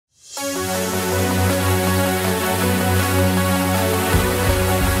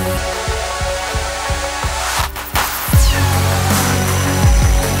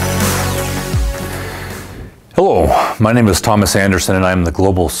My name is Thomas Anderson, and I'm the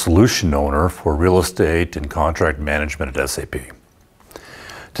Global Solution Owner for Real Estate and Contract Management at SAP.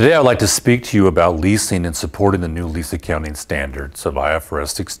 Today I'd like to speak to you about leasing and supporting the new lease accounting standards of IFRS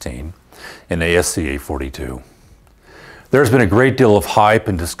 16 and ASC 842. There's been a great deal of hype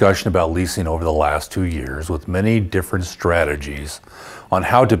and discussion about leasing over the last 2 years, with many different strategies on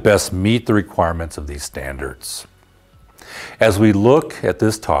how to best meet the requirements of these standards. As we look at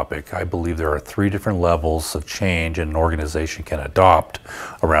this topic, I believe there are 3 different levels of change an organization can adopt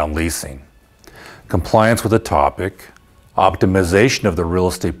around leasing: compliance with the topic, optimization of the real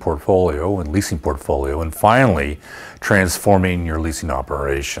estate portfolio and leasing portfolio, and finally, transforming your leasing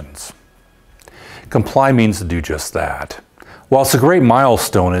operations. Comply means to do just that. While it's a great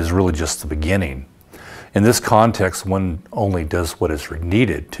milestone, it is really just the beginning. In this context, one only does what is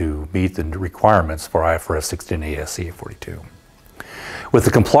needed to meet the requirements for IFRS 16 and ASC 842. With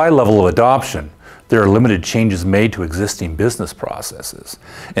the comply level of adoption, there are limited changes made to existing business processes,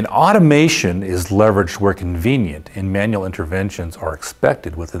 and automation is leveraged where convenient, and manual interventions are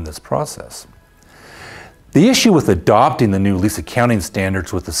expected within this process. The issue with adopting the new lease accounting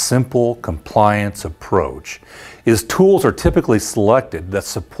standards with a simple compliance approach is tools are typically selected that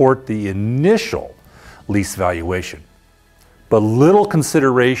support the initial lease valuation, but little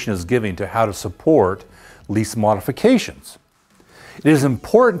consideration is given to how to support lease modifications. It is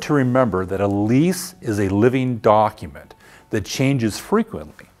important to remember that a lease is a living document that changes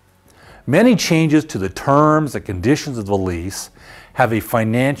frequently. Many changes to the terms and conditions of the lease have a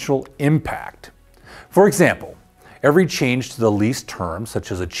financial impact. For example, every change to the lease term,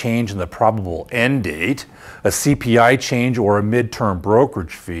 such as a change in the probable end date, a CPI change, or a midterm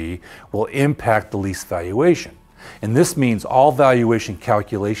brokerage fee, will impact the lease valuation. And this means all valuation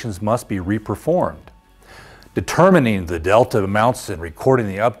calculations must be reperformed. Determining the delta amounts and recording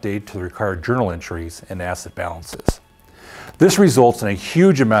the update to the required journal entries and asset balances. This results in a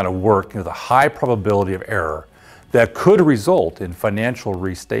huge amount of work with a high probability of error that could result in financial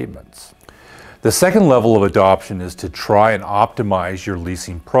restatements. The second level of adoption is to try and optimize your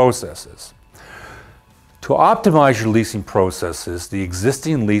leasing processes. To optimize your leasing processes, the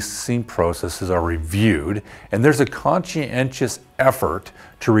existing leasing processes are reviewed, and there's a conscientious effort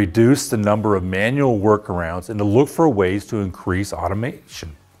to reduce the number of manual workarounds and to look for ways to increase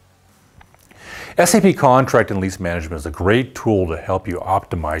automation. SAP Contract and Lease Management is a great tool to help you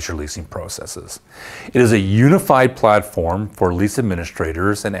optimize your leasing processes. It is a unified platform for lease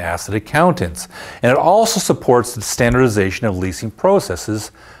administrators and asset accountants, and it also supports the standardization of leasing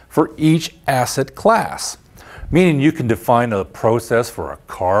processes for each asset class, meaning you can define a process for a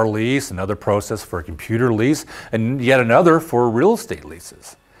car lease, another process for a computer lease, and yet another for real estate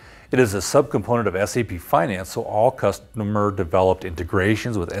leases. It is a subcomponent of SAP Finance, so all customer-developed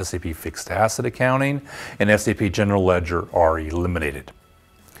integrations with SAP Fixed Asset Accounting and SAP General Ledger are eliminated.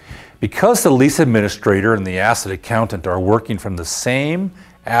 Because the lease administrator and the asset accountant are working from the same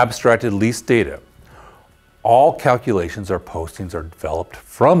abstracted lease data, all calculations or postings are developed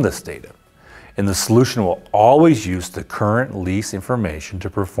from this data, and the solution will always use the current lease information to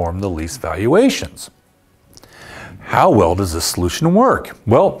perform the lease valuations. How well does this solution work?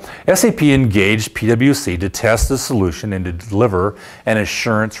 Well, SAP engaged PwC to test the solution and to deliver an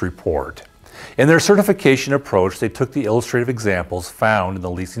assurance report. In their certification approach, they took the illustrative examples found in the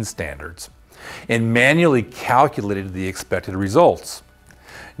leasing standards and manually calculated the expected results.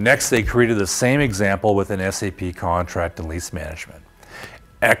 Next, they created the same example within SAP Contract and Lease Management,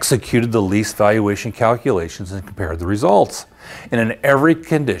 executed the lease valuation calculations, and compared the results. And in every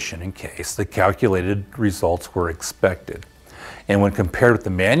condition and case, the calculated results were expected. And when compared with the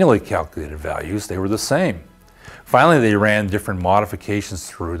manually calculated values, they were the same. Finally, they ran different modifications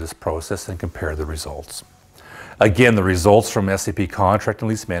through this process and compared the results. Again, the results from SAP Contract and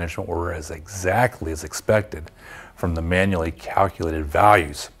Lease Management were exactly as expected from the manually calculated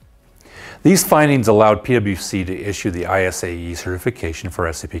values. These findings allowed PwC to issue the ISAE certification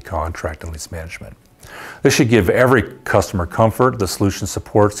for SAP Contract and Lease Management. This should give every customer comfort. The solution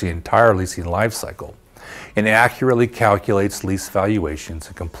supports the entire leasing lifecycle and accurately calculates lease valuations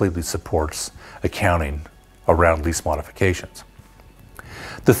and completely supports accounting around lease modifications.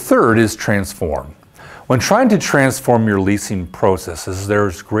 The third is transform. When trying to transform your leasing processes, there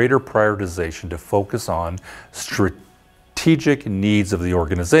is greater prioritization to focus on strategic needs of the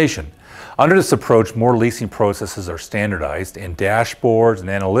organization. Under this approach, more leasing processes are standardized and dashboards and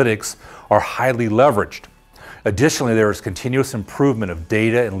analytics are highly leveraged. Additionally, there is continuous improvement of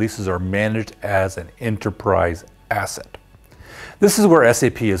data and leases are managed as an enterprise asset. This is where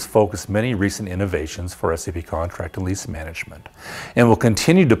SAP has focused many recent innovations for SAP Contract and Lease Management, and will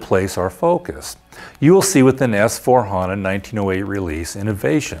continue to place our focus. You will see within S/4HANA 1908 release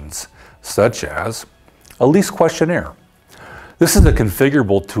innovations, such as a lease questionnaire. This is a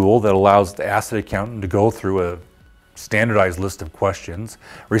configurable tool that allows the asset accountant to go through a standardized list of questions,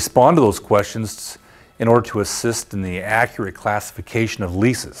 respond to those questions in order to assist in the accurate classification of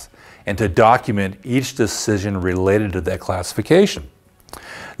leases, and to document each decision related to that classification.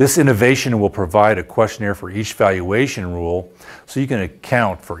 This innovation will provide a questionnaire for each valuation rule, so you can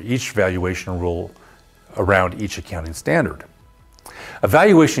account for each valuation rule around each accounting standard. A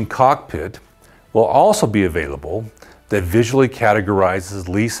valuation cockpit will also be available that visually categorizes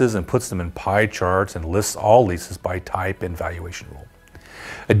leases and puts them in pie charts and lists all leases by type and valuation rule.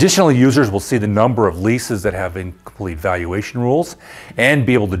 Additionally, users will see the number of leases that have incomplete valuation rules and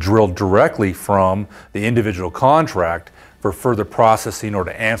be able to drill directly from the individual contract for further processing or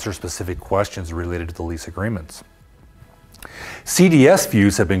to answer specific questions related to the lease agreements. CDS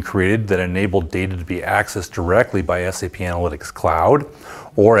views have been created that enable data to be accessed directly by SAP Analytics Cloud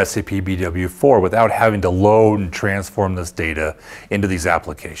or SAP BW4 without having to load and transform this data into these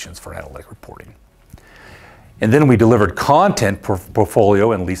applications for analytic reporting. And then we delivered content,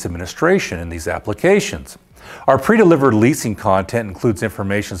 portfolio, and lease administration in these applications. Our pre-delivered leasing content includes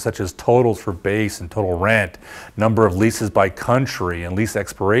information such as totals for base and total rent, number of leases by country, and lease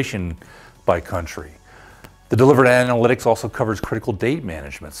expiration by country. The delivered analytics also covers critical date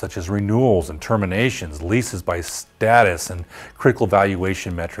management, such as renewals and terminations, leases by status, and critical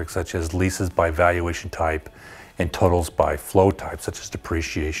valuation metrics, such as leases by valuation type and totals by flow type, such as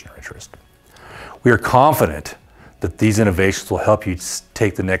depreciation or interest. We are confident that these innovations will help you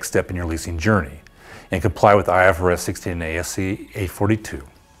take the next step in your leasing journey and comply with IFRS 16 and ASC 842,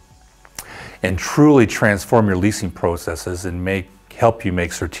 and truly transform your leasing processes and help you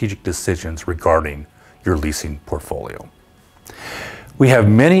make strategic decisions regarding your leasing portfolio. We have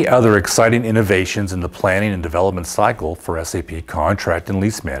many other exciting innovations in the planning and development cycle for SAP Contract and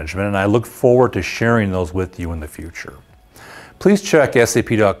Lease Management, and I look forward to sharing those with you in the future. Please check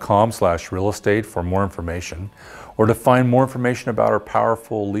sap.com/realestate for more information or to find more information about our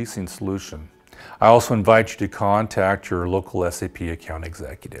powerful leasing solution. I also invite you to contact your local SAP account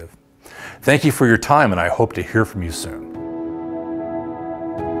executive. Thank you for your time, and I hope to hear from you soon.